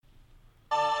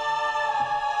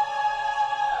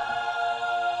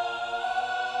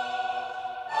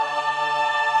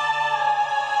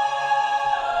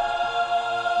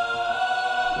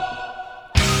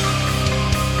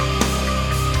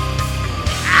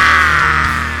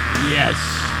Yes.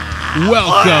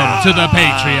 Welcome to the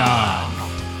Patreon.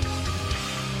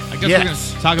 I guess we're going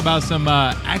to talk about some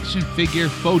action figure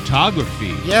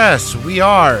photography. Yes, we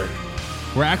are.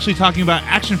 We're actually talking about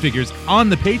action figures on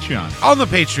the Patreon. On the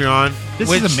Patreon, This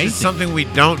which is amazing. something we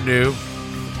don't do.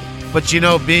 But,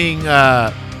 being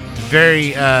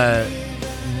very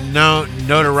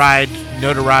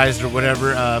notarized or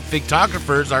whatever,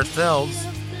 figtographers ourselves,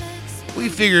 we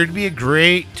figured it'd be a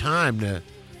great time to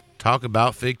talk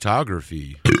about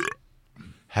figtography.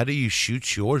 How do you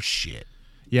shoot your shit?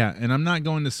 Yeah, and I'm not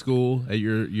going to school at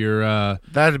your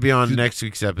That'd be on next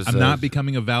week's episode. I'm not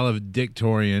becoming a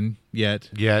valedictorian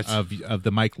yet. Yes. Of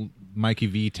the Mikey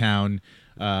V Town.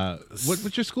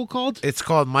 What's your school called? It's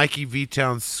called Mikey V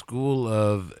Town School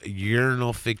of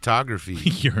Urinal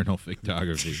Figtography. Urinal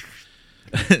Figtography.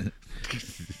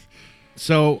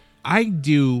 So I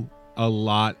do a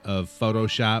lot of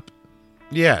Photoshop.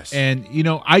 Yes. And,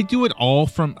 I do it all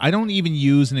from, I don't even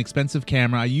use an expensive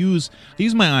camera. I use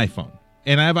my iPhone.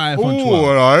 And I have an iPhone 12.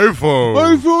 An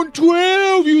iPhone. iPhone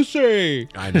 12, you say?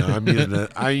 I know.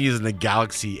 I'm using a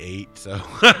Galaxy 8, so.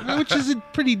 Which is a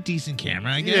pretty decent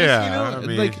camera, I guess. Yeah, I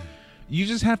mean, you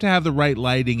just have to have the right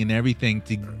lighting and everything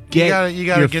to get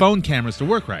your phone cameras to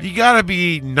work right. You gotta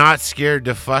be not scared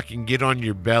to fucking get on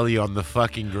your belly on the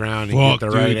fucking ground and get the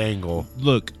right angle.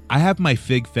 Look, I have my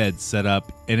FigFed set up,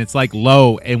 and it's like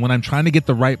low, and when I'm trying to get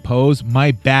the right pose,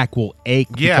 my back will ache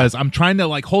because I'm trying to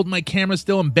hold my camera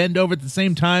still and bend over at the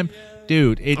same time.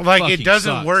 Dude, it doesn't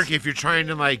sucks. work if you're trying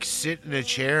to sit in a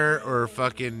chair or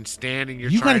fucking standing.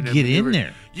 You gotta get in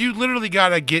there. You literally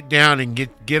gotta get down and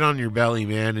get on your belly,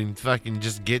 man, and fucking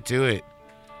just get to it.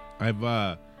 I've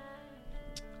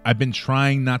been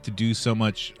trying not to do so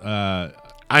much. I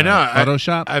know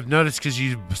Photoshop. I've noticed because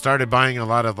you started buying a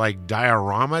lot of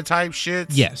diorama type shits.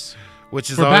 Yes. Which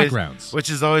is for always backgrounds. Which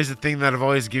is always the thing that I've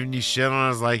always given you shit on. I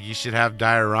was like, you should have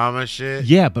diorama shit.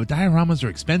 Yeah, but dioramas are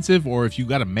expensive, or if you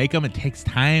got to make them, it takes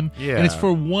time. Yeah, and it's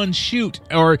for one shoot.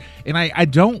 And I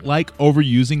don't like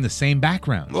overusing the same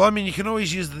background. Well, I mean, you can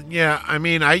always use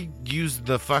I use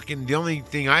the only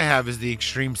thing I have is the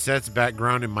Extreme Sets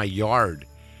background in my yard.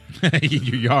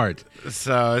 Your yard.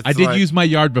 So I did use my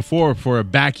yard before for a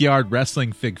backyard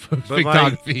wrestling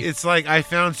photography. It's I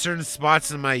found certain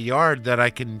spots in my yard that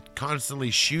I can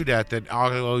constantly shoot at that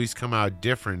always come out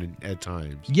different at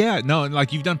times. Yeah, no,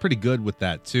 you've done pretty good with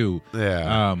that too.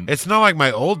 Yeah. It's not like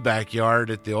my old backyard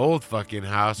at the old fucking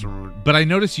house. But I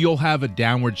notice you'll have a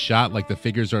downward shot, the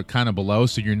figures are kind of below,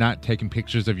 so you're not taking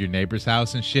pictures of your neighbor's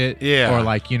house and shit. Yeah.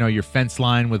 Or your fence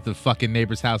line with the fucking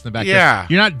neighbor's house in the back. Yeah.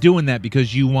 You're not doing that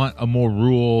because you want a more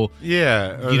rural,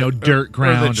 dirt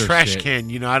ground or the trash shit.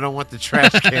 Can. I don't want the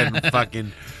trash can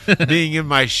fucking being in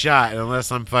my shot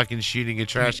unless I'm fucking shooting a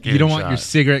trash can. You don't want your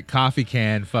cigarette coffee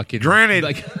can fucking. Granted,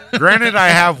 I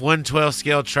have 1/12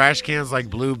 scale trash cans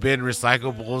like blue bin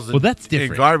recyclables. Well, that's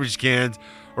different. And garbage cans.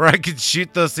 Where I could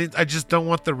shoot those things. I just don't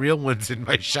want the real ones in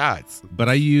my shots. But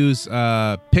I use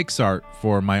PixArt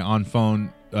for my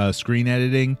on-phone screen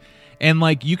editing. And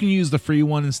you can use the free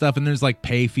one and stuff, and there's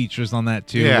pay features on that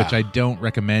too, which I don't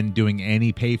recommend doing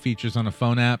any pay features on a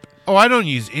phone app. Oh, I don't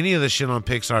use any of the shit on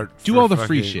PixArt. Do all the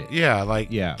free shit.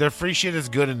 Yeah, their free shit is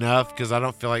good enough because I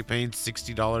don't feel like paying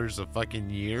 $60 a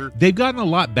fucking year. They've gotten a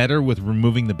lot better with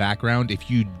removing the background if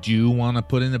you do want to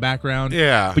put in the background.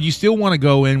 Yeah. But you still want to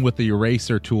go in with the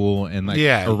eraser tool and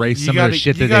erase some of the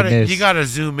shit that they missed. You got to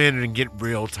zoom in and get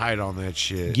real tight on that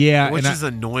shit. Yeah. Which is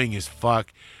annoying as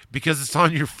fuck. Because it's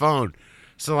on your phone.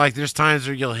 So, there's times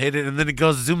where you'll hit it, and then it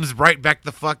zooms right back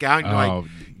the fuck out, and you're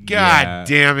God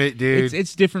damn it, dude.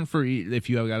 It's different for if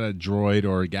you have got a Droid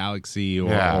or a Galaxy or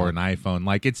an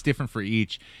iPhone. It's different for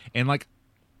each. And,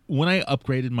 when I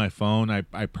upgraded my phone,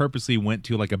 I purposely went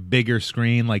to, a bigger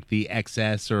screen, like the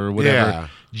XS or whatever,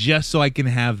 just so I can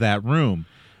have that room.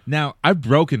 Now, I've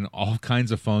broken all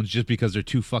kinds of phones just because they're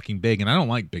too fucking big, and I don't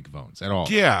like big phones at all.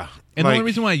 Yeah. And the only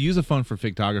reason why I use a phone for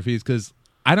photography is because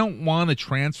I don't want to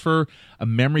transfer a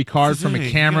memory card from a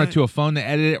camera to a phone to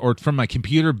edit it, or from my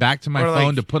computer back to my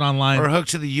phone to put online. Or hook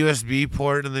to the USB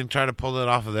port and then try to pull it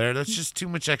off of there. That's just too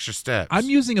much extra steps. I'm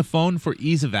using a phone for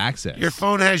ease of access. Your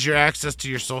phone has your access to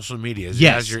your social medias.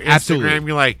 Yes, it has your Instagram. absolutely.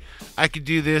 You're like, I could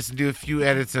do this and do a few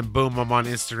edits and boom, I'm on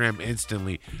Instagram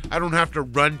instantly. I don't have to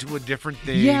run to a different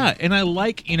thing. Yeah, and I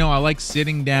like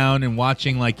sitting down and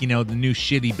watching the new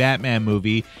shitty Batman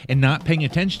movie and not paying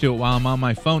attention to it while I'm on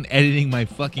my phone editing my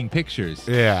fucking pictures.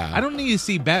 Yeah. I don't need to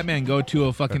see Batman go to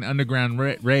a fucking underground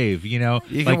rave, You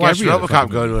can watch RoboCop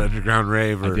go to an underground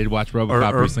rave. I did watch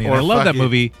RoboCop recently, and I love that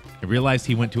movie. I realized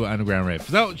he went to an underground rave.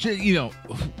 So, to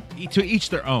each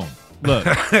their own. Look,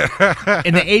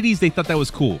 in the 80s, they thought that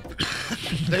was cool.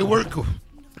 They were cool.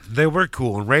 They were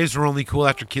cool, and raves were only cool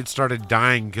after kids started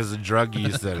dying because of drug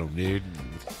use in them, dude.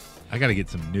 I got to get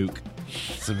some nuke.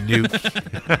 Some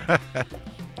nuke.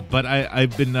 But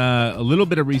I've been a little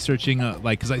bit of researching,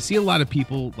 because I see a lot of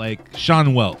people like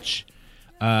Sean Welch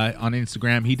on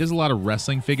Instagram. He does a lot of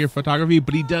wrestling figure photography,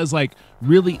 but he does like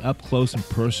really up close and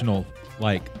personal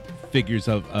like figures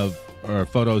or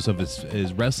photos of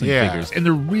his wrestling figures, and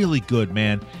they're really good,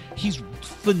 man. He's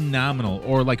phenomenal.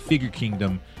 Or like Figure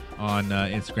Kingdom on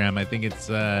Instagram. I think it's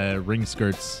Ring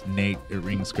Skirts Nate or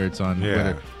Ring Skirts on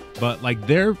Twitter. But like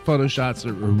their photo shots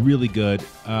are really good.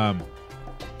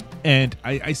 And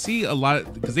I see a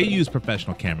lot because they use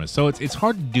professional cameras, so it's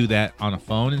hard to do that on a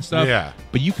phone and stuff. Yeah.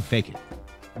 But you can fake it.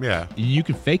 Yeah. You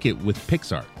can fake it with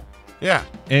PixArt. Yeah.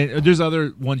 And there's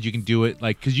other ones you can do it,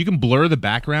 like, because you can blur the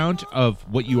background of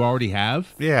what you already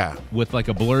have. Yeah. With like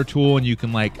a blur tool, and you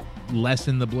can like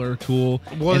lessen the blur tool,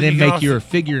 well, and then make your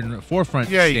figure in the forefront.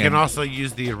 Yeah, you can also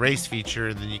use the erase feature,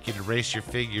 and then you can erase your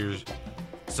figures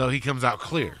so he comes out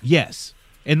clear. Yes.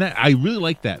 And that I really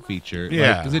like that feature.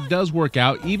 Yeah. Because it does work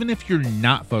out. Even if you're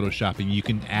not photoshopping, you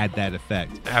can add that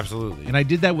effect. Absolutely. And I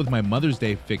did that with my Mother's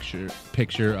Day picture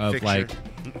of like,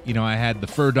 I had the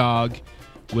fur dog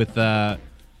with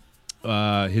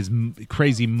his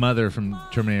crazy mother from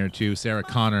Terminator 2, Sarah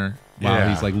Connor, while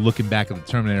he's like looking back at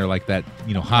the Terminator like that,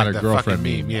 hotter like girlfriend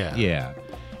meme. Yeah.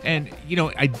 And,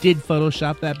 I did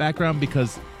Photoshop that background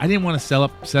because I didn't want to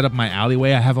set up my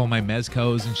alleyway. I have all my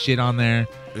mezcos and shit on there.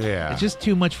 Yeah. It's just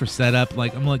too much for setup.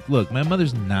 Like, I'm like, look, my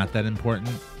mother's not that important.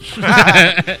 She's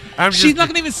not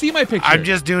going to even see my picture. I'm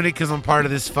just doing it because I'm part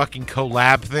of this fucking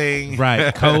collab thing.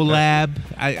 Right. Collab.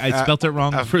 I spelt it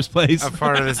wrong in the first place. I'm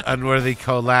part of this unworthy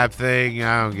collab thing.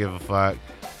 I don't give a fuck.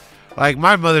 Like,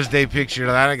 my Mother's Day picture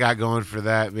that I got going for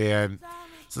that, man.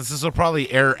 Since this will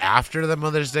probably air after the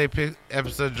Mother's Day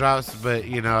episode drops, but,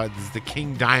 it's the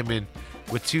King Diamond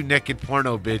with 2 naked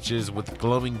porno bitches with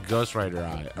glowing Ghost Rider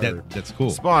eyes. That's cool.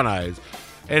 Spawn eyes.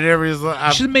 And everybody's like...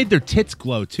 You should have made their tits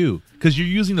glow, too, because you're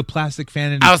using the plastic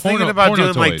fan and I was thinking about doing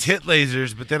toys. like tit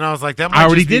lasers, but then I was like, that might I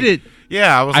already did it.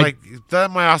 Yeah, I was like,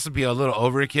 that might also be a little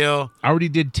overkill. I already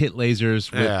did tit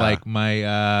lasers with like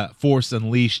my Force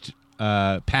Unleashed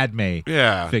Padme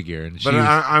figure, and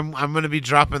I'm gonna be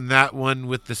dropping that one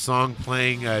with the song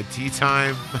playing tea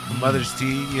time, Mother's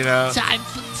Tea, Time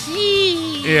for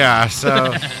tea. Yeah,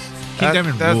 so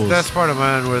that's part of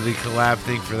my unworthy collab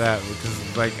thing for that,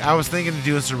 because like I was thinking of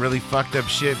doing some really fucked up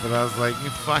shit, but I was like,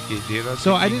 fuck it, dude.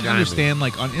 So I didn't understand,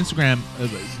 like on Instagram,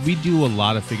 we do a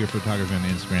lot of figure photography on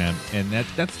Instagram, and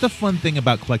that's the fun thing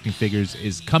about collecting figures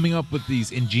is coming up with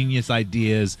these ingenious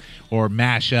ideas or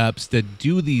mashups to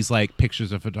do these like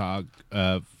pictures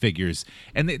of figures,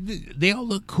 and they all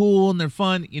look cool and they're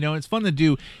fun. It's fun to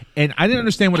do, and I didn't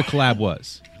understand what a collab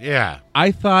was. Yeah,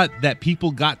 I thought that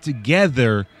people got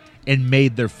together and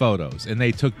made their photos, and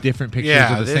they took different pictures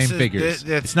of the same figures.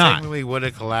 That's not technically what a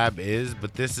collab is,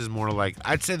 but this is more like,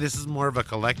 I'd say this is more of a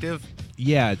collective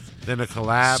than a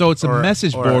collab. So it's a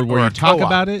message board where you talk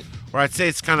about it. Or I'd say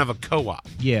it's kind of a co-op.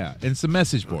 Yeah, and it's a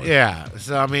message board. Yeah,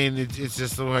 so I mean, it's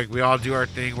just like we all do our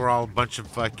thing. We're all a bunch of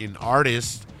fucking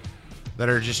artists that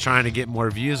are just trying to get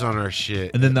more views on our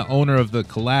shit. And then the owner of the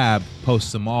collab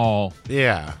posts them all.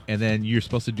 Yeah. And then you're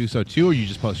supposed to do so too, or you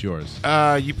just post yours?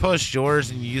 You post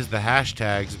yours and you use the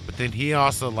hashtags, but then he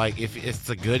also, like, if it's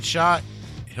a good shot,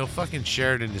 he'll fucking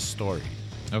share it in his story.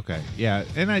 Okay. Yeah,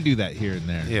 and I do that here and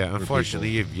there. Yeah, unfortunately,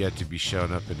 you've yet to be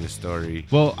shown up in his story.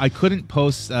 Well, I couldn't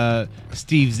post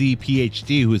Steve Z,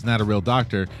 PhD, who is not a real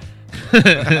doctor.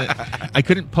 I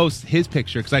couldn't post his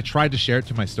picture because I tried to share it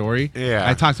to my story. Yeah.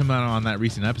 I talked about it on that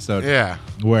recent episode. Yeah.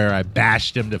 Where I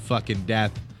bashed him to fucking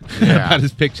death about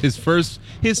his picture.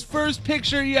 His first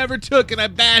picture he ever took, and I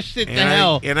bashed it to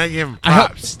hell. And I give him props. I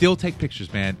hope still take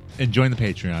pictures, man, and join the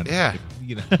Patreon. Yeah.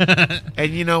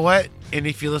 And you know what? And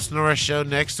if you listen to our show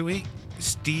next week,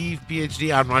 Steve,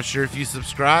 PhD, I'm not sure if you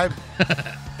subscribe.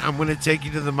 I'm going to take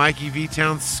you to the Mikey V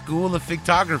Town School of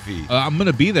Photography. I'm going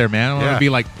to be there, man. I'm going to be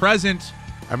like, present.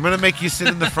 I'm going to make you sit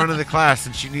in the front of the class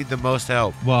since you need the most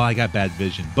help. Well, I got bad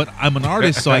vision, but I'm an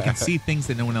artist, so I can see things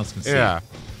that no one else can see. Yeah.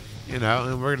 And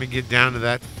we're going to get down to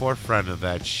that forefront of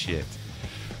that shit.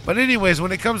 But anyways,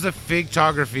 when it comes to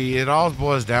photography, it all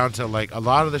boils down to, like, a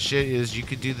lot of the shit is you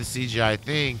could do the CGI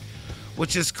thing,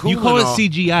 which is cool. You call it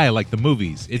CGI like the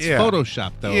movies. It's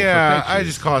Photoshop, though. Yeah, I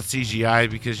just call it CGI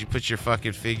because you put your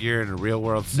fucking figure in a real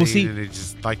world scene, and it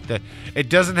just like it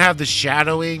doesn't have the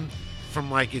shadowing from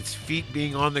like its feet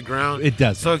being on the ground. It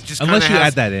does. So it just unless you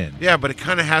add that in. Yeah, but it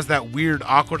kind of has that weird,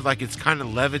 awkward, like it's kind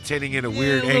of levitating in a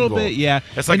weird angle. A little bit, yeah.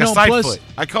 It's like a side foot.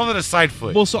 I call it a side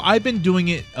foot. Well, so I've been doing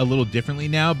it a little differently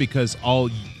now because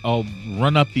I'll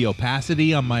run up the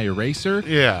opacity on my eraser.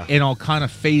 Yeah. And I'll kind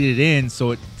of fade it in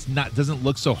so it's not doesn't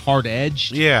look so hard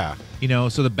edged. Yeah. You know,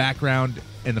 so the background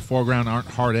and the foreground aren't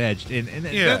hard edged, and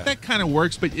that kind of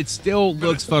works, but it still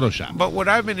looks Photoshop. But what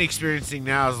I've been experiencing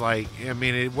now is like, I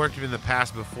mean, it worked in the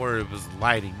past before. It was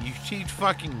lighting. You need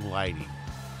fucking lighting.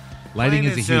 Lighting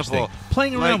Plain is a and huge simple. thing.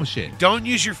 Playing around Like, with shit. Don't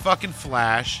use your fucking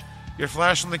flash. Your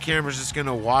flash on the camera is just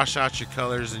gonna wash out your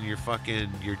colors and your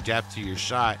depth to your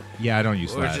shot. Yeah, I don't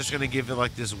use Or flash. it's just gonna give it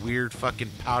like this weird fucking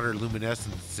powder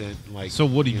luminescence. And like. So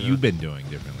what have know. you been doing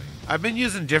differently? I've been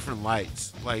using different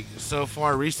lights. Like so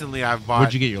far recently, I've bought.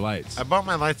 Where'd you get your lights? I bought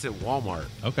my lights at Walmart.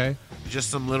 Okay. Just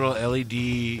some little LED,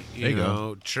 you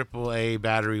know, AAA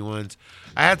battery ones.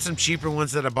 I had some cheaper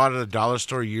ones that I bought at a dollar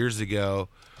store years ago,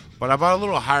 but I bought a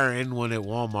little higher end one at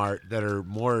Walmart that are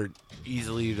more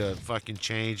easily to fucking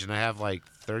change, and I have like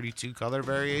 32 color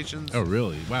variations. Oh,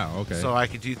 really? Wow. Okay. So I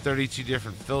could do 32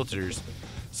 different filters.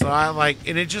 So I like,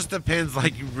 and it just depends.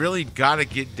 Like, you really got to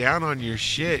get down on your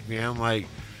shit, man. Like,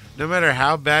 no matter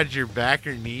how bad your back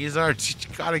or knees are, you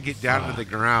got to get down to the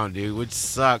ground, dude, which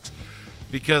sucks.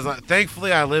 Because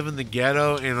thankfully I live in the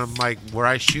ghetto, and I'm like, where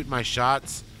I shoot my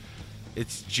shots,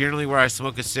 it's generally where I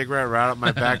smoke a cigarette right out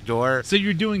my back door. So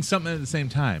you're doing something at the same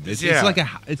time. It's Yeah.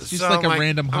 it's just So like I'm a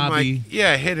random I'm hobby. like,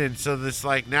 yeah, hidden. So this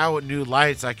like now with new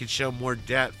lights, I can show more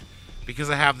depth because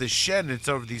I have this shed and it's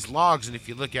over these logs, and if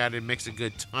you look at it, it makes a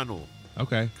good tunnel,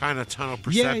 Okay. kind of tunnel Yeah,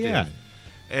 perceptive. yeah.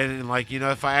 And like, you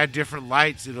know, if I add different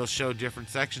lights, it'll show different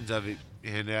sections of it,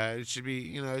 and it should be,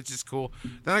 you know, it's just cool.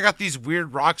 Then I got these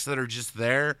weird rocks that are just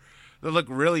there. They look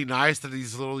really nice. They're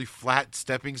these little flat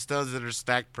stepping stones that are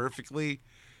stacked perfectly.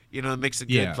 You know, it makes a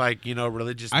good, Yeah. like, you know,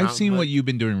 religious. I've mountain seen look. what you've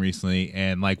been doing recently,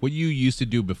 and like what you used to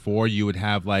do before, you would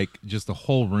have like just a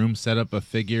whole room set up of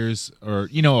figures, or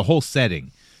you know, a whole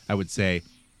setting, I would say,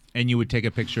 and you would take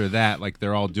a picture of that, like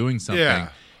they're all doing something, Yeah.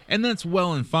 and that's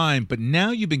well and fine. But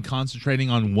now you've been concentrating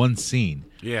on one scene,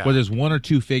 Yeah. where there's one or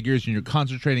two figures, and you're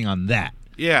concentrating on that,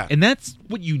 Yeah. and that's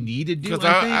what you need to do. Because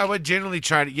I think. I would generally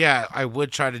try to, I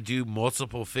would try to do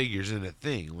multiple figures in a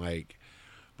thing, like,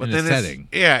 but In a then it's- setting.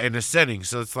 yeah, in a setting.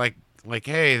 So it's like,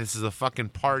 hey, this is a fucking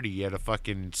party at a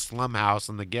fucking slum house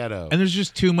in the ghetto. And there's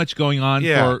just too much going on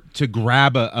Yeah. to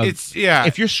grab a. It's yeah.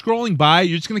 If you're scrolling by,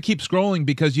 you're just gonna keep scrolling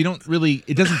because you don't really.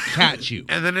 It doesn't catch you.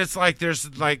 And then it's like there's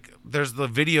the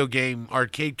video game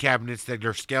arcade cabinets that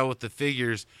are scale with the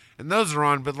figures, and those are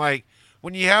on. But like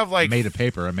when you have like Made of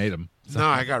paper. I made them. no,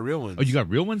 I got real ones. Oh, you got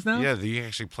real ones now? Yeah, you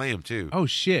actually play them too. Oh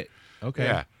shit. Okay.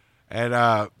 Yeah,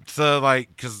 and so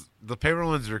like because the paper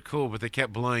ones are cool, but they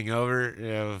kept blowing over.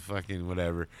 Yeah, fucking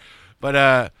whatever.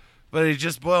 But it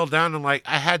just boiled down to like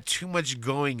I had too much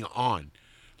going on.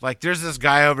 Like there's this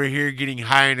guy over here getting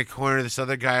high in the corner. This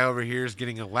other guy over here is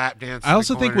getting a lap dance. I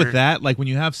also think with that, like when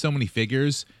you have so many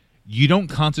figures, you don't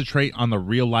concentrate on the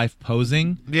real life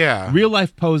posing. yeah, Real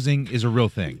life posing is a real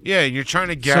thing. yeah, you're trying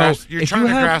to grasp. You're if trying you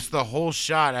to have- grasp the whole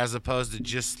shot as opposed to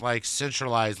just like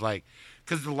centralized, like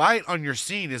because the light on your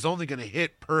scene is only going to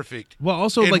hit perfect. Well,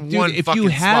 also in like, one dude, if fucking you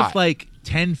have spot. like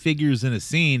 10 figures in a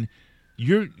scene,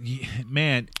 you're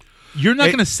not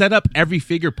going to set up every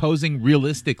figure posing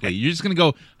realistically. You're just going to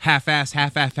go half-ass,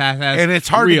 and it's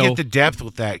hard real, to get the depth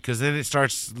with that because then it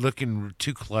starts looking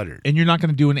too cluttered. and you're not going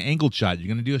to do an angled shot. You're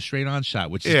going to do a straight-on shot,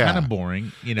 which is Yeah. kind of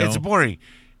boring. You know, It's boring.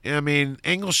 I mean,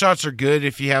 angle shots are good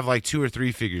if you have like 2 or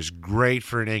 3 figures. Great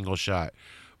for an angle shot.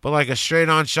 But like a straight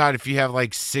on shot, if you have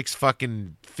like 6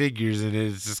 fucking figures in it,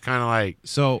 it's just kind of like,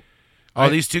 so. oh,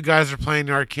 these 2 guys are playing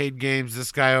arcade games.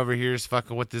 This guy over here is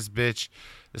fucking with this bitch.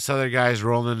 This other guy's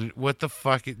rolling. What the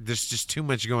fuck? There's just too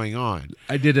much going on.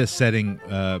 I did a setting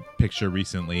picture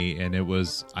recently, and it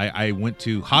was I went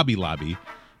to Hobby Lobby,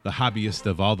 the hobbyist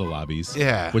of all the lobbies.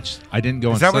 Yeah. Which I didn't go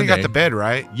on Is that Sunday. where you got the bed,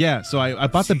 right? Yeah, so I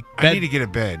bought the See, bed. I need to get a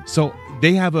bed. So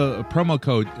they have a promo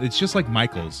code. It's just like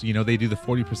Michael's. You know, they do the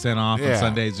 40% off on Yeah.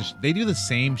 Sundays. They do the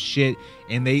same shit,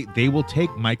 and they will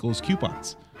take Michael's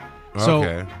coupons. So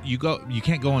Okay. you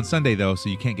can't go on Sunday though, so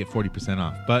you can't get 40%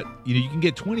 off. But you can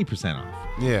get 20% off.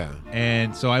 Yeah.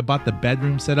 And so I bought the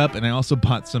bedroom setup, and I also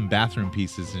bought some bathroom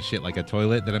pieces and shit, like a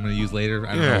toilet that I'm going to use later.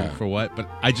 I don't Yeah. know for what, but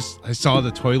I saw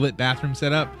the toilet bathroom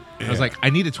setup. I was Yeah. like, I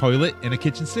need a toilet and a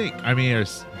kitchen sink. I mean,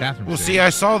 there's bathroom Well, sink. see, I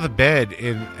saw the bed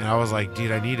and I was like,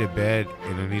 dude, I need a bed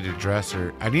and I need a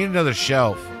dresser. I need another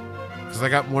shelf because I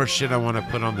got more shit I want to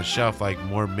put on the shelf, like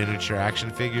more miniature action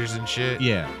figures and shit.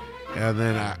 Yeah. And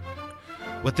then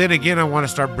but then again, I want to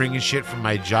start bringing shit from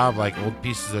my job, like old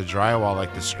pieces of drywall,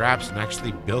 like the scraps, and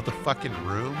actually build a fucking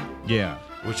room, Yeah.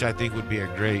 which I think would be a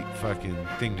great fucking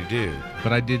thing to do.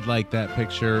 But I did like that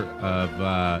picture of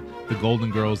the Golden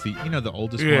Girls, the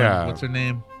oldest Yeah. one. What's her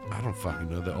name? I don't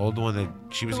fucking know. The old one that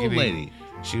she was The old getting. lady.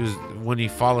 She was when you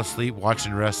fall asleep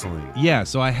watching wrestling. Yeah,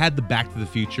 so I had the Back to the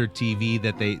Future TV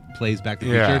that they plays Back to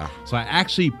the Yeah. Future. So I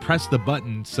actually pressed the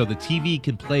button so the TV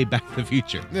can play Back to the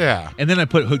Future. Yeah. And then I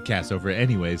put Hoodcast over it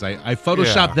anyways. I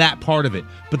photoshopped Yeah. that part of it.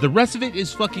 But the rest of it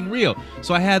is fucking real.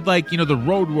 So I had like, you know, the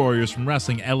Road Warriors from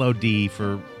wrestling, LOD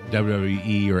for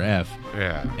WWE or F.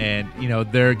 Yeah. And, you know,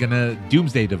 they're going to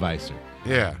Doomsday Device her.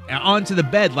 Yeah. And onto the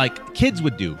bed like kids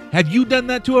would do. Have you done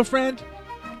that to a friend?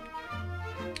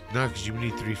 No, because you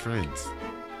need 3 friends.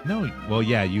 No. Well,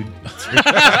 yeah, you.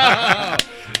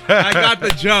 I got the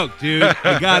joke, dude.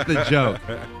 I got the joke.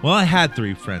 Well, I had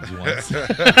 3 friends once.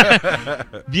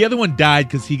 The other one died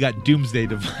because he got Doomsday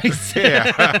Device.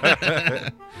 Yeah.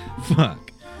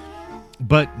 Fuck.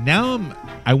 But now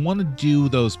I want to do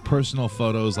those personal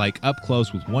photos like up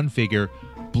close with one figure,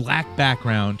 black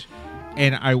background,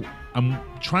 and I'm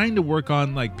trying to work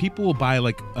on like people will buy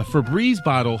like a Febreze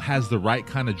bottle has the right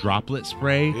kind of droplet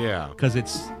spray. Yeah. Because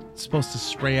it's supposed to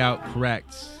spray out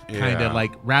correct, kind Yeah. of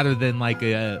like rather than like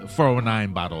a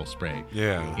 409 bottle spray.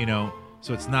 Yeah. You know,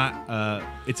 so it's not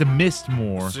it's a mist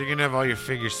more. So you're gonna have all your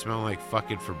figures smell like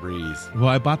fucking Febreze. Well,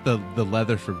 I bought the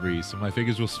leather Febreze, so my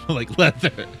figures will smell like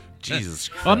leather. Jesus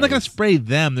Christ. Well, I'm not gonna spray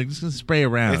them; they're just gonna spray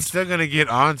around. It's still gonna get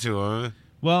onto them.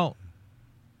 Well,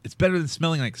 it's better than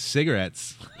smelling like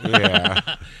cigarettes. Yeah.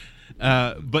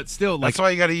 But still, like That's why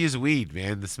you got to use weed,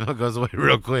 man. The smell goes away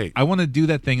real quick. I want to do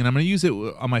that thing, and I'm going to use it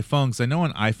on my phone because I know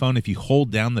on iPhone, if you hold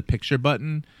down the picture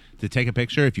button to take a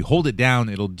picture, if you hold it down,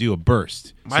 it'll do a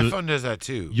burst. My So phone does that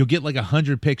too. you'll get like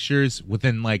 100 pictures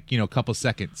within like, you know, a couple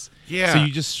seconds. Yeah. So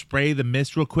you just spray the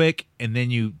mist real quick, and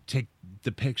then you take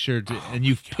the picture, and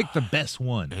you pick the best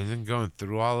one. And then going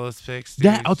through all those pics. Dude,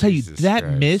 That I'll tell you, Jesus that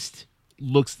Christ. mist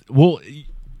looks well.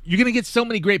 You're gonna get so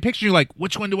many great pictures. You're like,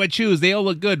 which one do I choose? They all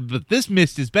look good, but this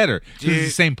mist is better because it's the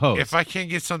Dude, same pose. If I can't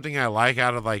get something I like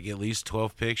out of like at least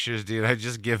 12 pictures, dude, I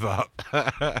just give up.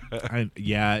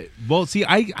 Yeah. Well, see,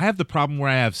 I have the problem where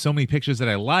I have so many pictures that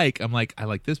I like. I'm like, I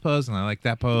like this pose and I like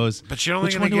that pose. But you're only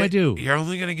which gonna one do I do? You're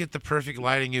only gonna get the perfect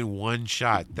lighting in one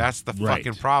shot. That's the Right.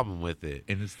 fucking problem with it.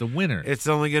 And it's the winner. It's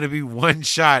only gonna be one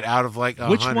shot out of like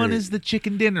 100. Which one is the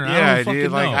chicken dinner? I Yeah, don't fucking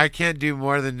dude. Like know. I can't do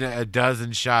more than a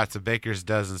dozen shots, a baker's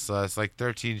dozen. So that's like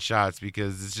 13 shots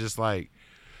because it's just like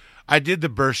I did the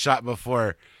burst shot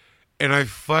before, and I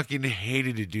fucking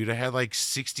hated it, dude. I had like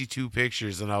 62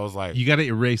 pictures, and I was like, You got to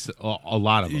erase a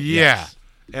lot of them. yeah. Yes.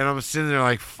 And I'm sitting there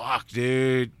like, fuck,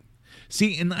 dude.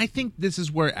 See, and I think this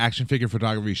is where action figure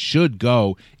photography should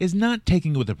go, is not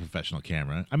taking it with a professional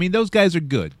camera. I mean, those guys are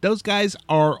good. Those guys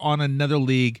are on another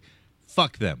league.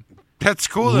 Fuck them. That's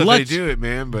cool that they Let's- do it,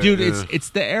 man. But Dude, it's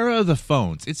the era of the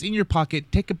phones. It's in your pocket.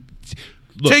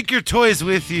 Look, take your toys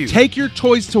with you. take your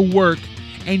toys to work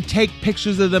and take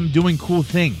pictures of them doing cool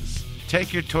things.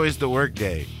 Take your toys to work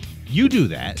day. You do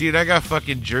that. Dude, I got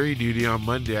fucking jury duty on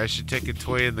Monday. I should take a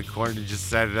toy in the court and just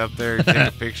set it up there and take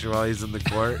a picture while he's in the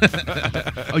court.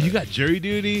 Oh, you got jury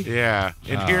duty? Yeah.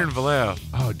 And here in Vallejo.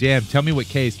 Oh, damn. Tell me what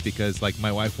case, because like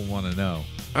my wife will want to know.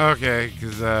 Okay,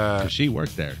 because 'Cause she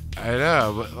worked there. I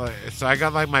know. But, like, so I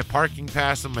got like my parking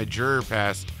pass and my juror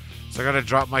pass. So I got to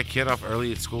drop my kid off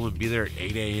early at school and be there at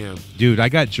 8 a.m. Dude, I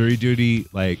got jury duty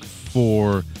like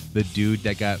for the dude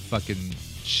that got fucking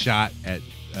shot at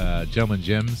Gentleman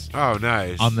Jim's Oh,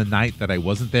 nice. on the night that I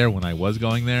wasn't there when I was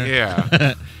going there.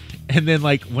 Yeah. And then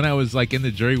like when I was like in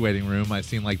the jury waiting room, I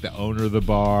seen like the owner of the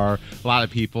bar, a lot of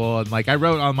people, and like I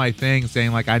wrote on my thing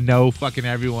saying like I know fucking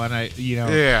everyone,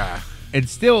 Yeah. and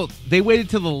still they waited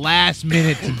till the last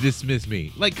minute to dismiss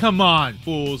me. Like, come on,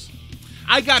 fools!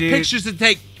 I got Dude, pictures to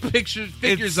take It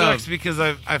figures sucks of. because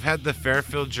I've had the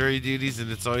Fairfield jury duties and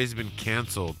it's always been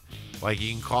canceled. Like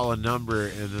you can call a number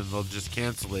and then they'll just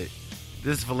cancel it.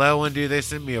 This Vallejo one, dude, they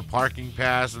sent me a parking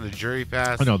pass and a jury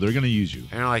pass. Oh no, they're gonna use you,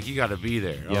 And they're like, you got to be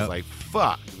there. I was Yep. like,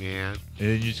 fuck, man. and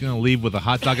then you're just gonna leave with a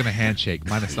hot dog and a handshake,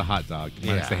 minus the hot dog,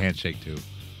 minus Yeah. the handshake too.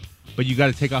 But you got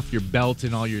to take off your belt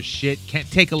and all your shit. Can't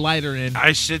take a lighter in.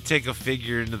 I should take a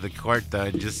figure into the court though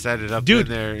and just set it up Dude,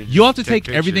 in there. And you have to just take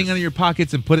everything pictures. out of your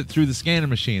pockets and put it through the scanner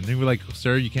machine. Then we're like,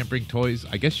 sir, you can't bring toys.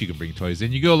 I guess you can bring toys.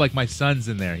 And you go like, my son's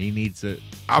in there. He needs it.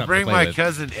 I'll bring my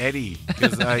cousin Eddie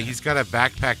because he's got a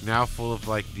backpack now full of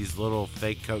like these little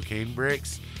fake cocaine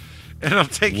bricks. And I'll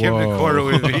take him to court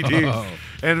with me, dude.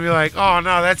 And be like, oh,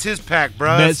 no, that's his pack,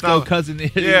 bro. It's Mezco not- cousin.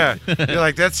 Yeah. You're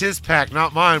like, that's his pack,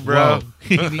 not mine, bro. Whoa.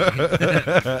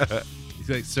 He's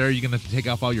like, sir, you going to take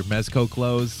off all your Mezco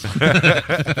clothes?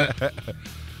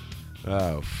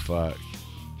 Oh, fuck.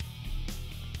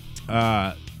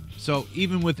 So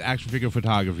even with action figure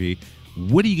photography,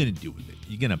 What are you going to do with it?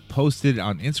 You going to post it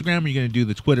on Instagram, or are you going to do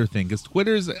the Twitter thing? Because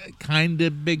Twitter's kind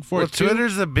of big for it, too.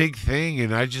 Twitter's a big thing,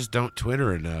 and I just don't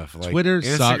Twitter enough. Like, Twitter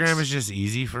Instagram sucks. is just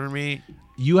easy for me.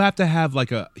 You have to have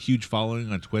like a huge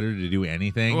following on Twitter to do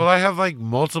anything. Well, I have like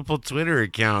multiple Twitter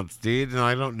accounts, dude, and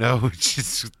I don't know. It's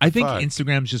just I think fuck.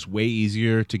 Instagram's just way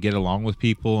easier to get along with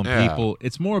people, and people.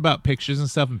 It's more about pictures and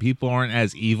stuff, and people aren't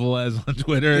as evil as on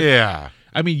Twitter. Yeah.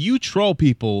 I mean, you troll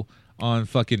people on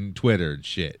fucking Twitter and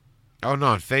shit. Oh no,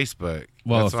 on Facebook.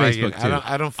 Well, That's why Facebook too.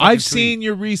 I don't. I've seen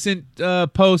your recent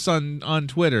posts on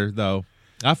Twitter though.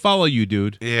 I follow you,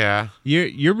 dude. Yeah.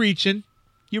 You're reaching.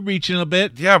 You're reaching a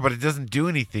bit. Yeah, but it doesn't do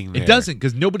anything there. It doesn't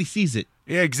because nobody sees it.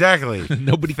 Yeah, exactly.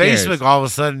 Nobody cares. Facebook, all of a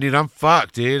sudden, dude, I'm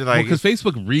fucked, dude. Like, Because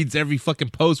Facebook reads every fucking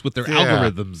post with their Yeah.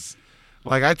 algorithms.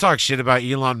 like I talk shit about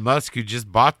Elon Musk, who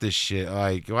just bought this shit.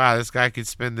 Like, wow, this guy could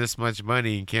spend this much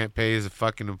money and can't pay his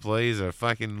fucking employees a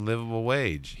fucking livable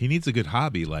wage. He needs a good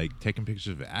hobby, like taking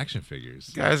pictures of action figures.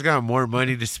 Guy's got more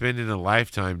money to spend in a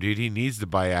lifetime, dude. He needs to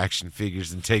buy action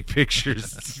figures and take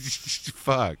pictures.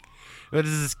 Fuck. What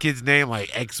is this kid's name? Like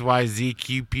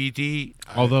XYZQPT?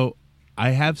 Although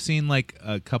I have seen like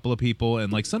a couple of people,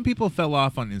 and like some people fell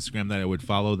off on Instagram that I would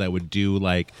follow that would do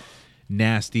like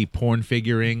nasty porn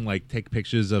figuring, like take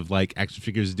pictures of like action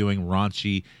figures doing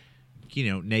raunchy,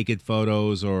 naked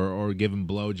photos or giving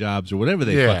blowjobs or whatever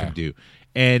they fucking do.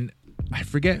 And I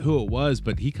forget who it was,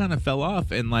 but he kind of fell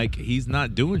off, and like he's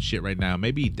not doing shit right now.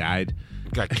 Maybe he died.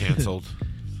 Got canceled.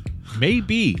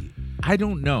 Maybe. I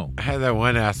don't know. I had that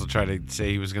one asshole try to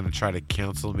say he was going to try to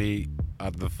cancel me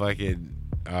on the fucking,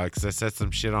 because I said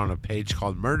some shit on a page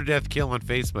called Murder, Death, Kill on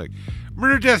Facebook.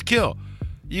 Murder, Death, Kill.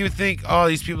 You would think, oh,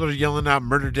 these people are yelling out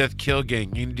Murder, Death, Kill gang,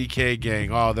 MDK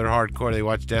gang. Oh, they're hardcore. They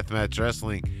watch deathmatch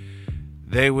wrestling.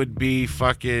 They would be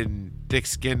fucking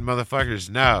thick-skinned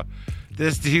motherfuckers. No.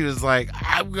 This dude was like,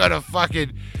 I'm going to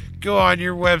fucking go on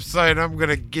your website. I'm going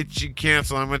to get you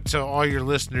canceled. I'm going to tell all your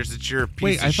listeners that you're a piece of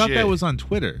Wait, shit. I thought that was on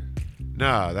Twitter.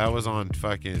 No, that was on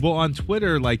fucking... Well, on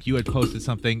Twitter, like you had posted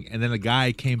something, and then a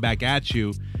guy came back at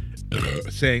you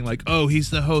saying like, "Oh,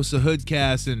 he's the host of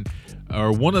Hoodcast,"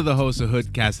 or one of the hosts of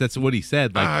Hoodcast. That's what he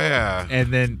said. Like, oh, yeah.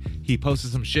 And then he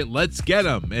posted some shit. Let's get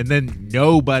him. And then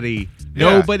nobody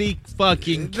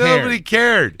fucking cared. Nobody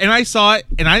cared. And I saw it,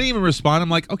 and I didn't even respond. I'm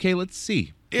like, okay, let's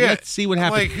see. Yeah. Let's see what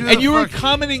happens. Like, who and the you were fuck-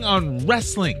 commenting on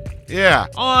wrestling. Yeah.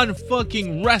 On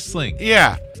fucking wrestling.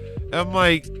 Yeah. I'm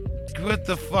like, what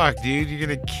the fuck, dude? You're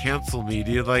going to cancel me,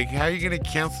 dude. Like, how are you going to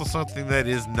cancel something that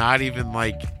is not even,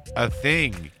 like, a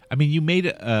thing? I mean, you made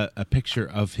a picture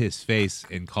of his face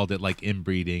and called it like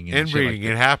inbreeding. And shit Inbreeding,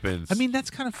 like it that. happens. I mean, that's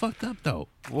kind of fucked up, though.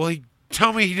 well,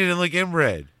 tell me he didn't look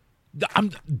inbred.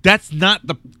 That's not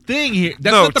the thing here.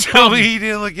 That's No, not the tell problem. me he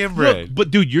didn't look inbred. Look,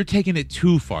 but dude, you're taking it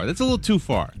too far. That's a little too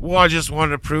far. Well, I just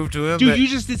wanted to prove to him Dude, that, you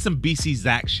just did some BC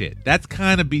Zach shit. That's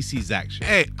kind of BC Zach shit.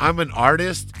 hey, I'm an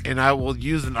artist, and I will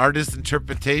use an artist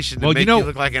interpretation to Well, make you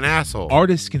look like an asshole.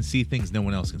 Artists can see things no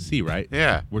one else can see, right?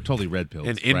 Yeah. We're totally red pills.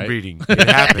 And right? inbreeding. It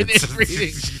happens.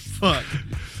 Inbreeding. Fuck.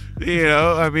 You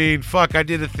know, I mean, fuck, I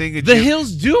did a thing. The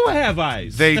hills do have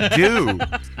eyes. They do.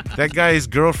 That guy's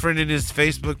girlfriend in his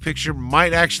Facebook picture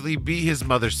might actually be his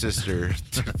mother's sister.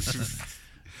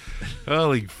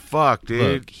 Holy fuck, dude.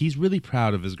 Look, he's really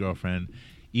proud of his girlfriend,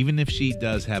 even if she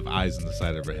does have eyes on the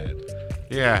side of her head.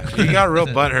 Yeah, he got real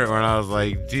butthurt when I was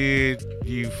like, dude,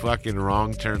 you fucking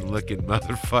wrong turn looking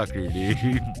motherfucker,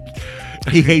 dude.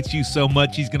 He hates you so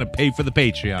much, he's going to pay for the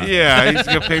Patreon. Yeah, he's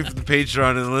going to pay for the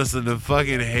Patreon and listen to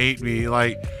fucking hate me.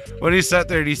 Like, when he sat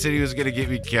there and he said he was going to get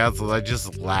me canceled, I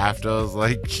just laughed. I was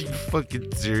like, you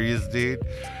fucking serious, dude?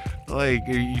 Like,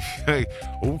 are you,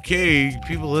 okay,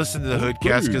 people listen to the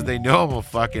Hoodcast because they know I'm a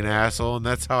fucking asshole, and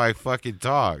that's how I fucking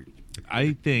talk.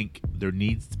 I think there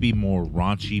needs to be more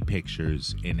raunchy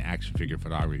pictures in action figure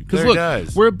photography. Because There look,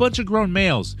 does. we're a bunch of grown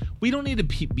males. We don't need to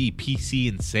be PC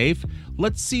and safe.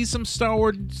 Let's see some Star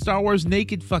Wars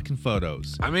naked fucking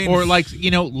photos. I mean, or like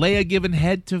Leia giving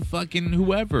head to fucking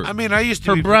whoever. I mean, I used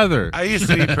to her be brother. I used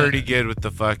to be pretty good with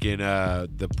the fucking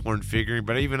the porn figuring,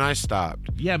 but even I stopped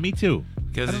Yeah, me too.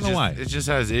 because I don't know why. It just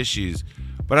has issues.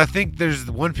 But I think there's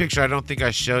one picture I don't think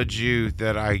I showed you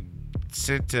that I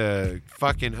sent to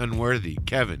fucking Unworthy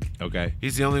Kevin. Okay.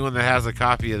 He's the only one that has a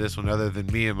copy of this one other than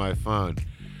me and my phone.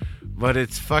 But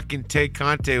it's fucking Ted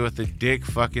Conte with a dick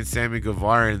fucking Sammy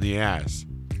Guevara in the ass.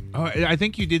 Oh, I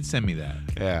think you did send me that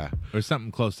Yeah. or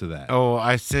something close to that. Oh,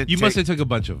 I sent. you must have took a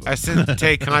bunch of them. I sent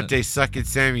Ted Conte sucking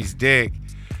Sammy's dick,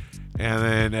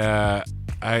 and then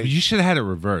You should have had it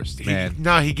reversed, man.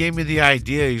 He gave me the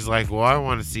idea. He's like, well, I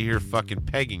want to see her fucking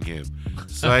pegging him.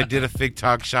 So I did a fig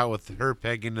talk shot with her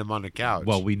pegging him on the couch.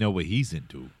 Well, we know what he's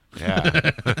into.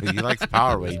 Yeah. He likes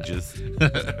Power Rangers.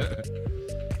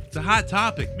 It's a hot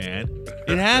topic, man.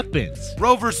 It happens.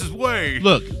 Roe versus Wade.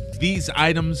 Look, these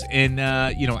items in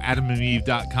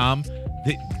adamandeve.com,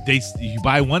 you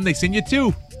buy one, they send you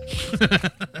two.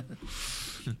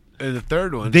 And the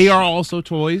third one. They are also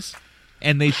toys,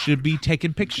 and they should be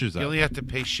taken pictures You of. only have to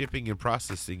pay shipping and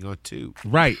processing on 2.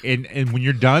 Right, and when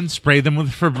you're done, spray them with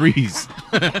Febreze.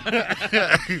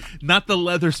 Not the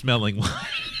leather smelling one.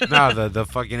 No, the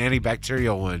fucking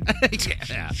antibacterial one.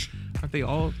 Yeah. Aren't they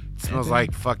all? Smells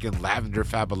like fucking lavender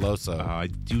fabuloso. I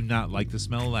do not like the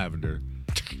smell of lavender.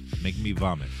 Making me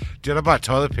vomit. Dude, I bought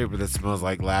toilet paper that smells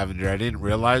like lavender. I didn't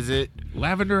realize it.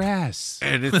 Lavender ass.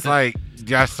 And it's like,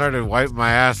 I started wiping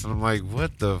my ass, and I'm like,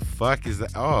 what the fuck is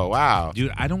that? Oh, wow.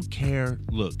 Dude, I don't care.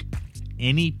 Look,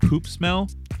 any poop smell,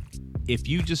 if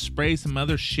you just spray some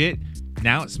other shit,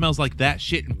 now it smells like that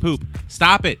shit and poop.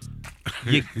 Stop it.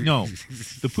 No,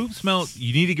 the poop smell,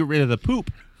 you need to get rid of the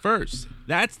poop first.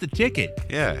 That's the ticket.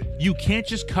 Yeah. You can't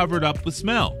just cover it up with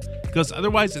smell, because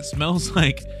otherwise it smells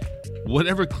like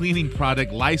whatever cleaning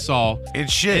product, Lysol. And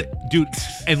shit. Dude,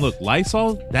 and look,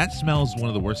 Lysol, that smells one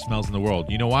of the worst smells in the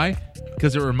world. You know why?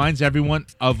 Because it reminds everyone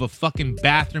of a fucking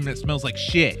bathroom that smells like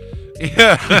shit.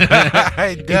 Yeah,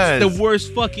 it does. It's the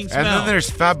worst fucking smell. And then there's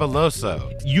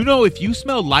fabuloso. You know, if you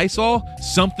smell Lysol,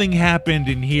 something happened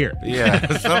in here.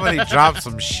 Yeah, somebody dropped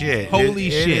some shit.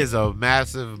 Holy shit. It is a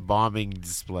massive bombing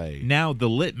display. Now, the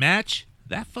lit match,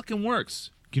 that fucking works.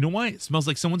 You know why? It smells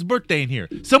like someone's birthday in here.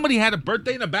 Somebody had a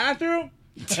birthday in the bathroom?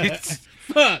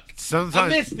 Fuck. I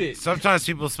missed it. Sometimes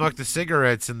people smoke the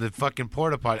cigarettes in the fucking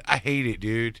porta potty. I hate it,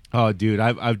 dude. Oh, dude,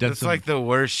 I've done It's like the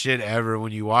worst shit ever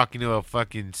when you walk into a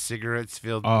fucking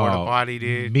cigarettes-filled porta potty,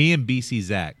 dude. Me and BC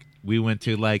Zach, we went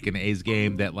to like an A's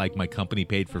game that like my company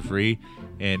paid for free,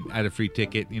 and I had a free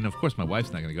ticket. You know, of course, my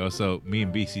wife's not gonna go, so me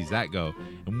and BC Zach go,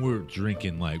 and we're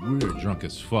drinking like we're drunk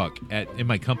as fuck. And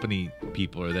my company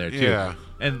people are there too. Yeah.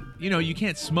 And you know, you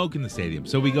can't smoke in the stadium,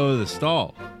 so we go to the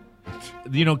stall.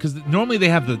 You know, because normally they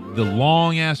have the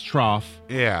long ass trough.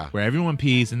 Yeah. Where everyone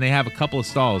pees, and they have a couple of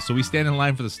stalls. So we stand in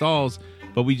line for the stalls,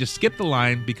 but we just skip the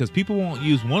line because people won't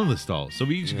use one of the stalls. So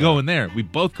we just go in there. We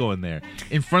both go in there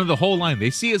in front of the whole line. They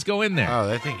see us go in there. Oh,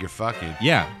 they think you're fucking.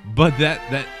 Yeah, but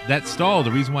that stall,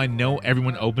 the reason why I know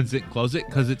everyone opens it and closes it,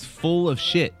 because it's full of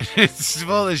shit. It's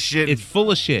full of shit. It's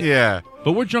full of shit. Yeah.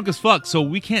 But we're drunk as fuck, so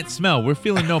we can't smell. We're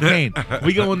feeling no pain.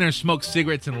 We go in there and smoke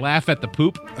cigarettes and laugh at the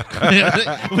poop.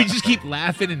 We just keep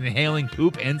laughing and inhaling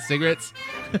poop and cigarettes.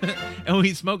 And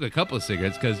we smoke a couple of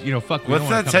cigarettes because, you know, fuck. What's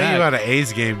that tell you about an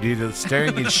A's game, dude?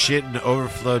 Staring at shit in the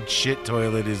overflowed shit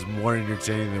toilet is more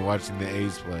entertaining than watching the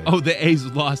A's play. Oh, the A's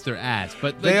lost their ass,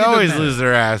 but they always lose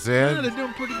their ass, man. Yeah, they're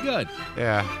doing pretty good.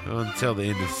 Yeah, until the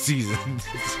end of the season.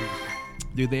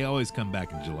 Dude, they always come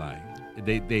back in July.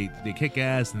 They kick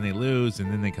ass and they lose,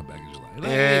 and then they come back in July.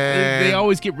 They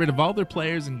always get rid of all their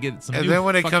players and get some. And new then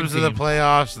when it fucking comes to the team.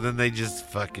 playoffs, then they just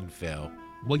fucking fail.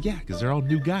 Well, yeah, because they're all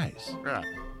new guys. Yeah.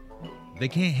 They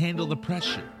can't handle the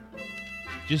pressure.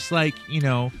 Just like, you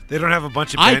know, They don't have a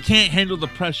bunch of. I can't handle the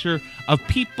pressure of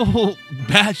people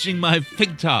bashing my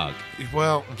fig talk.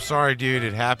 Well, I'm sorry, dude.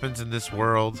 It happens in this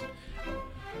world.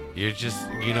 You're just,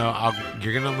 you know,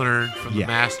 you're gonna learn from the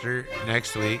master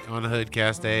next week on the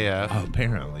Hoodcast AF. Oh,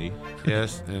 apparently.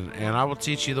 Yes, and I will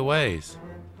teach you the ways.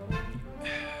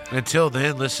 Until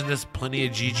then, listen to plenty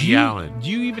of Gigi Allen. Do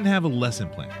you even have a lesson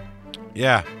plan?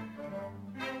 Yeah.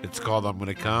 It's called I'm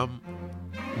Gonna Come.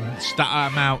 Stop!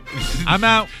 I'm out. I'm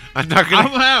out. I'm not gonna.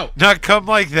 I'm out. Not come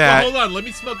like that. Well, hold on. Let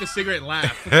me smoke a cigarette and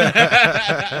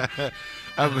laugh.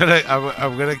 I'm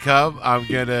gonna come. I'm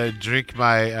gonna drink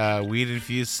my weed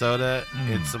infused soda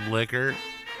and some liquor.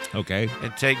 Okay.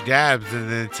 And take dabs, and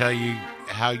then tell you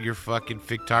how your fucking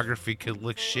photography could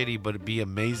look shitty, but it'd be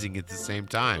amazing at the same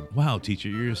time. Wow, teacher,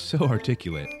 you're so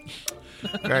articulate.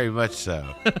 Very much so.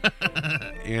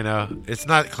 You know, it's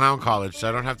not clown college, so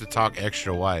I don't have to talk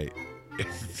extra white.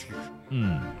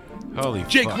 Holy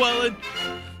Jake fuck. Wellen.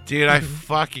 Dude, I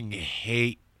fucking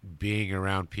hate being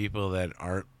around people that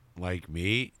aren't like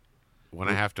me when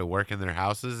I have to work in their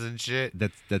houses and shit.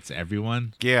 That's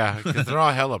everyone? Yeah, because they're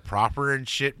all hella proper and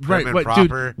shit, prim and Right,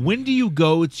 proper. dude, when do you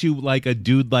go to like a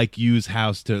dude like you's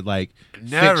house to like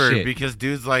Never, fix shit? because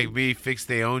dudes like me fix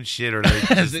their own shit or they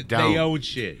just don't. They own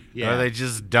shit. Yeah. Or they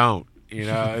just don't. You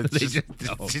know, it's, They just,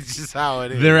 just don't. it's just how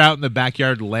it is. They're out in the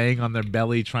backyard laying on their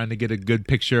belly trying to get a good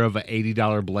picture of an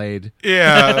 $80 blade.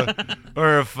 Yeah,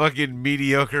 or a fucking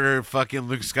mediocre fucking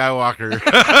Luke Skywalker.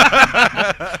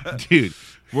 Dude,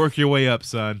 work your way up,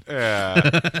 son.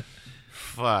 Yeah.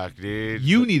 Fuck, dude.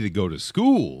 You need to go to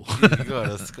school. Go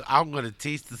to school. I'm going to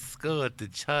teach the school at the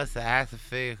Chus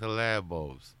Asophic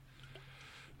Lambos.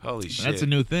 Holy shit. That's a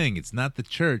new thing. It's not the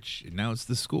church. Now it's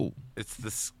the school. It's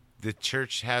the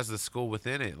church has the school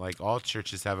within it. Like all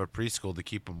churches have a preschool to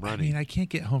keep them I running. mean, I can't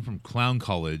get home from clown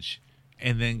college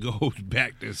and then go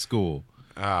back to school.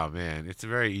 Oh, man. It's a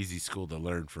very easy school to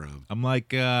learn from. I'm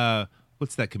like,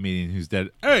 what's that comedian who's dead?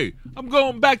 Hey, I'm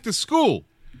going back to school.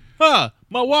 My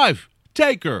wife,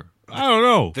 take her. I don't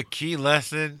know. The key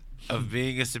lesson of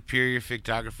being a superior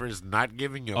photographer is not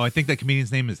giving a I think that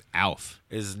comedian's name is Alf.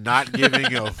 is not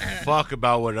giving a fuck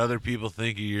about what other people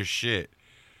think of your shit.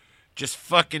 Just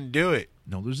fucking do it.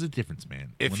 No, there's a difference,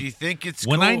 man. If you think it's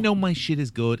when cool, I know my shit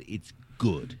is good, it's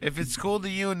good. if it's cool to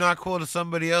you and not cool to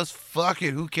somebody else, fuck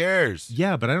it. Who cares?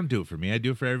 Yeah, but I don't do it for me. I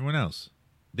do it for everyone else.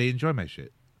 They enjoy my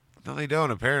shit. No, they don't.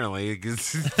 Apparently,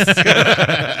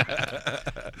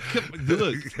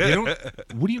 Look, they don't.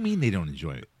 What do you mean they don't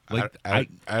enjoy it? Like I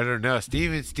don't know.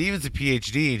 Steven's a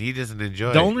PhD and he doesn't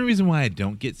enjoy the it. only reason why I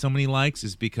don't get so many likes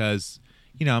is because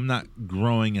I'm not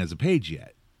growing as a page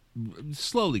yet.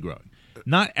 Slowly growing.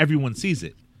 Not everyone sees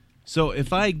it. So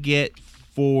if I get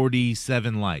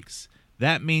 47 likes,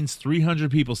 that means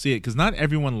 300 people see it because not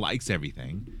everyone likes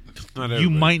everything. Not You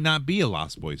everybody. might not be a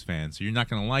Lost Boys fan, so you're not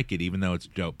going to like it, even though it's a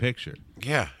dope picture.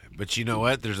 Yeah, but you know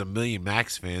what? There's a million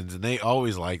Max fans and they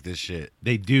always like this shit.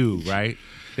 They do, right?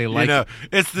 They like.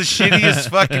 It's the shittiest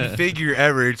fucking figure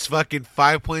ever. It's fucking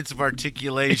 5 points of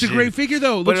articulation. It's a great figure,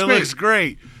 though. but it great. looks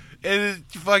great. And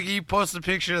fucking, you post a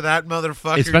picture of that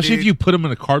motherfucker, Especially if dude. you put him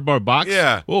in a cardboard box.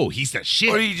 Yeah. Oh, he's the shit.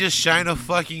 Or you just shine a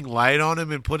fucking light on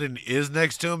him and put an is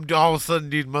next to him. All of a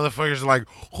sudden, dude, motherfuckers are like,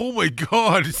 oh my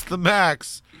god, it's the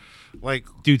Max. Like,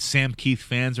 Dude, Sam Keith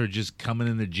fans are just coming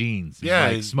in their jeans. Yeah,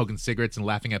 Like he's- smoking cigarettes and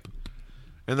laughing at.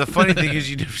 and the funny thing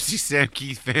is, you never see Sam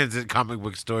Keith fans at comic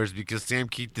book stores because Sam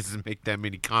Keith doesn't make that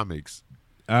many comics.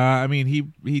 I mean,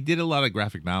 he did a lot of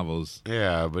graphic novels.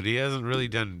 Yeah, but he hasn't really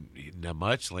done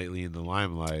much lately in the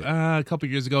limelight. A couple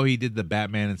years ago, he did the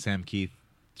Batman and Sam Keith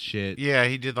shit. Yeah,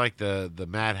 he did like the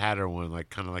Mad Hatter one, like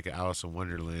kind of like an Alice in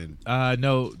Wonderland.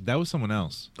 No, that was someone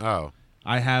else. Oh,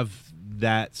 I have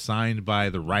that signed by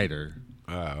the writer,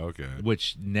 okay.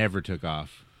 which never took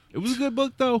off. It was a good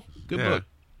book, though. Good Yeah. book.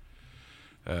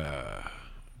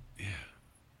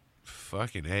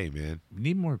 Fucking A, man. We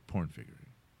need more porn figuring.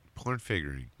 Porn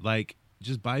figuring. Like,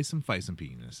 just buy some Feisum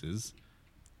penises.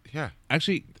 Yeah.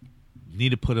 Actually, need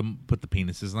to put the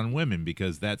penises on women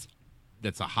because that's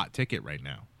a hot ticket right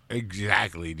now.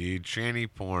 Exactly, dude. Tranny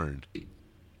porn.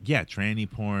 Yeah, tranny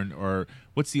porn, or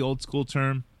what's the old school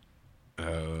term?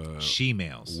 Uh,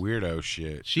 She-males. Weirdo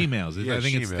shit. She-males. Yeah, I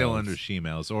think it's still she-males. under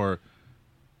she-males. Or,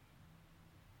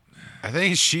 I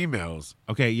think it's she-males.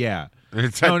 okay, yeah.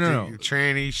 It's No. Tranny,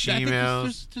 I think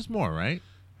she-males, there's more, right?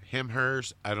 him,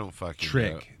 hers. I don't fucking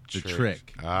Trick. know. The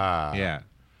trick. Ah. Yeah.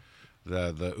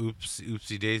 The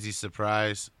oopsie daisy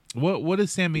surprise. What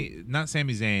is not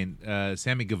Sami Zayn,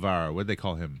 Sammy Guevara, what do they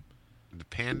call him? The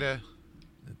panda.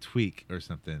 A tweak or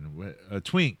something. A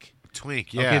twink.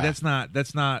 Twink, yeah. Okay, that's not no,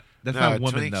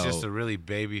 woman Twink's though. just a really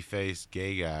baby-faced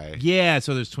gay guy. Yeah,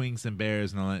 so there's twinks and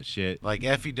bears and all that shit. Like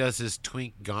Effie does his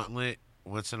twink gauntlet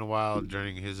once in a while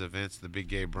during his events, the Big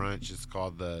Gay Brunch. It's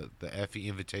called the Effie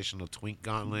Invitational Twink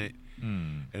Gauntlet,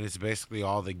 and it's basically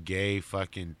all the gay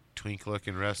fucking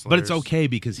twink-looking wrestlers. But it's okay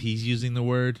because he's using the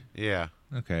word. Yeah,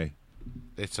 Okay.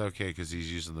 it's okay because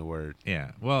he's using the word.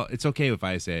 Yeah. Well, it's okay if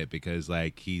I say it because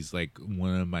like he's like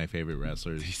one of my favorite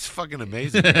wrestlers. He's a fucking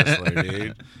amazing wrestler,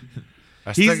 dude.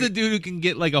 He's the dude who can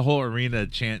get like a whole arena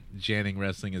chanting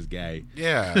wrestling is gay.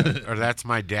 Yeah, or that's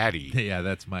my daddy. Yeah,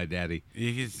 that's my daddy.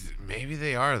 Maybe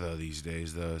they are though these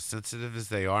days, though, sensitive as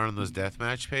they are on those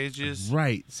deathmatch pages.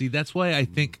 Right. See, that's why I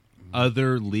think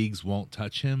other leagues won't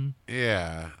touch him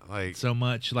Yeah, like so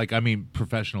much. Like, I mean,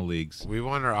 professional leagues. we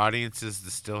want our audiences to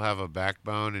still have a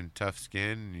backbone and tough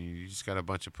skin. And you just got a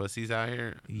bunch of pussies out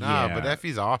here. Nah, Yeah. but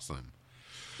Effie's awesome.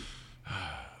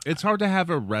 It's hard to have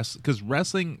a because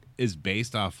wrestling is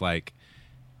based off like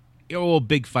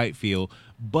big fight feel,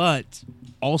 but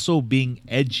also being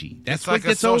edgy. That's It's what like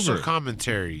gets a social over.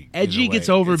 Edgy Edgy gets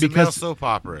over it's a male because soap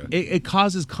opera. It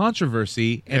causes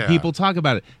controversy and Yeah. people talk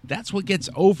about it. That's what gets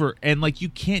over, and like you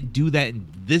can't do that in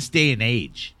this day and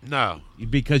age No,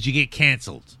 because you get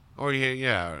canceled. or or You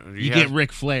have, get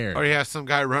Ric Flair. or you have some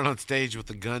guy run on stage with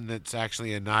a gun that's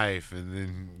actually a knife and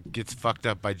then gets fucked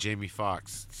up by Jamie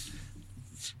Foxx.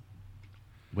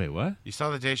 Wait, what? You saw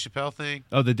the Dave Chappelle thing?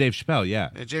 Oh, the Dave Chappelle, yeah.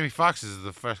 And Jamie Foxx is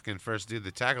the first dude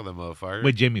to tackle the motherfucker.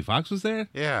 Wait, Jamie Foxx was there?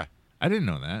 Yeah. I didn't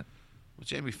know that. Well,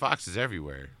 Jamie Foxx is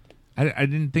everywhere. I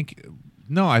didn't think.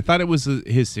 No, I thought it was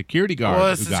his security guard. Well,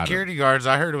 it's who the got him. security guards.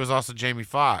 I heard it was also Jamie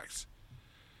Foxx.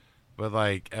 But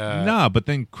like, No, but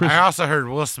then Chris. I also heard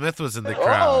Will Smith was in the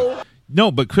crowd.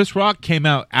 No, but Chris Rock came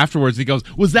out afterwards. He goes,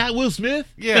 "Was that Will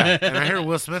Smith?" Yeah, and I heard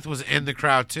Will Smith was in the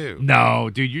crowd too. No,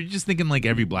 dude, you're just thinking like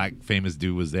every black famous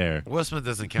dude was there. Will Smith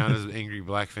doesn't count as an angry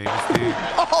black famous dude. He's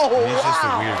just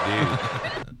a weird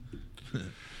dude.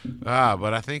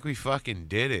 But I think we fucking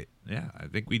did it. Yeah, I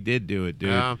think we did do it,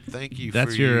 dude. Thank you.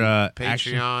 That's for your Patreon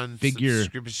action figure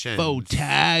subscription.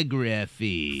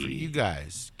 photography. For you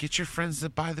guys, get your friends to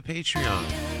buy the Patreon.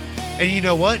 And you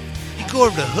know what? You go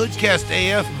over to Hoodcast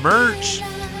AF merch.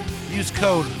 Use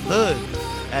code HOOD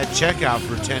at checkout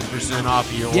for 10%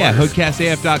 off your order. Yeah,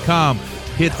 hoodcastaf.com.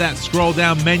 Hit that scroll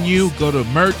down menu, go to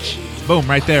merch, boom,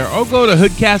 right there. Or go to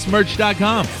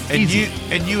hoodcastmerch.com. Easy.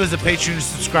 And you as a Patreon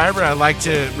subscriber, I'd like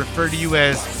to refer to you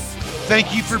as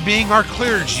thank you for being our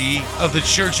clergy of the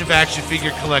Church of Action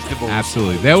Figure Collectibles.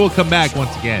 Absolutely. They will come back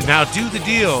once again. Now do the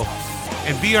deal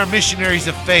and be our missionaries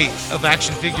of faith of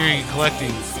action figuring and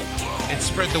collecting and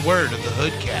spread the word of the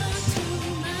Hoodcast.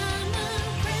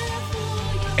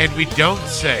 And we don't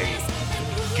say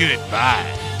goodbye.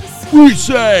 We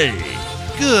say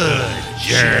good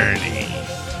journey.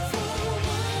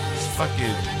 This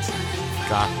fucking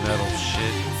goth metal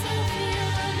shit.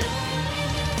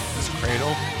 This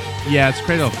Cradle? Yeah, it's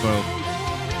Cradle of Filth.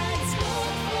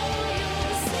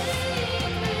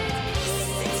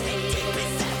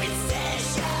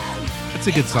 It's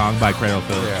a good song by Cradle of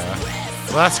Filth. Yeah.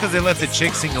 Well, that's because they let the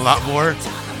chick sing a lot more.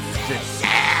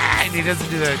 And he doesn't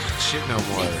do that shit no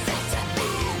more.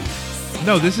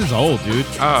 No, this is old, dude.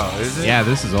 Oh, is it? Yeah,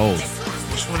 this is old.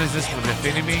 Which one is this one?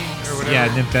 Amphetamine or whatever? Yeah,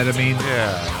 Nymphetamine.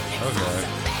 Yeah. Okay.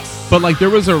 But like, there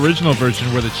was an original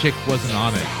version where the chick wasn't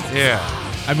on it. Yeah.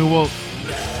 I mean, well,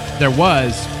 there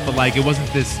was, but like, it wasn't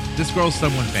this. This girl's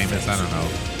someone famous. I don't know.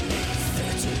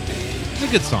 It's a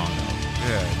good song, though.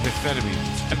 Yeah,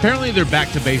 Amphetamine. Apparently, they're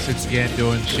back to basics again,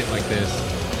 doing shit like this.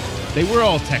 They were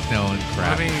all techno and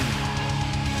crap. I mean,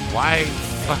 why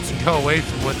fucking go away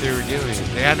from what they were doing?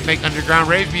 They had to make underground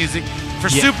rave music for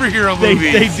superhero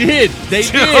movies. They did. They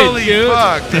did. Holy dude.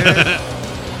 fuck, dude.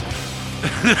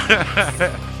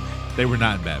 They were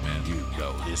not in Batman. You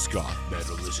know this goth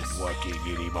metal isn't working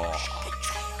anymore.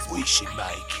 We should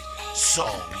make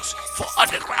songs for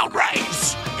underground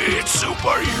raves. It's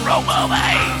superhero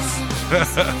movies.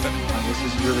 This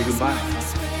is really goodbye.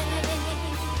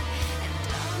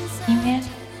 You man,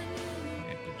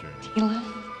 Tila,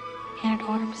 Hannah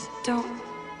Dorms,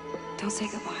 don't say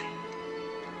goodbye.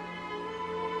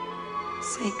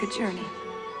 Say good journey.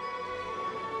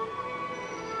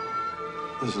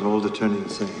 There's an older turning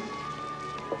saying.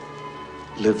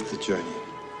 Live the journey,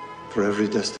 for every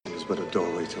destiny is but a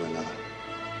doorway to another.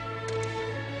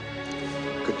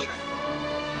 Good journey.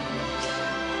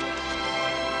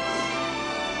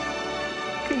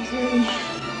 Good journey.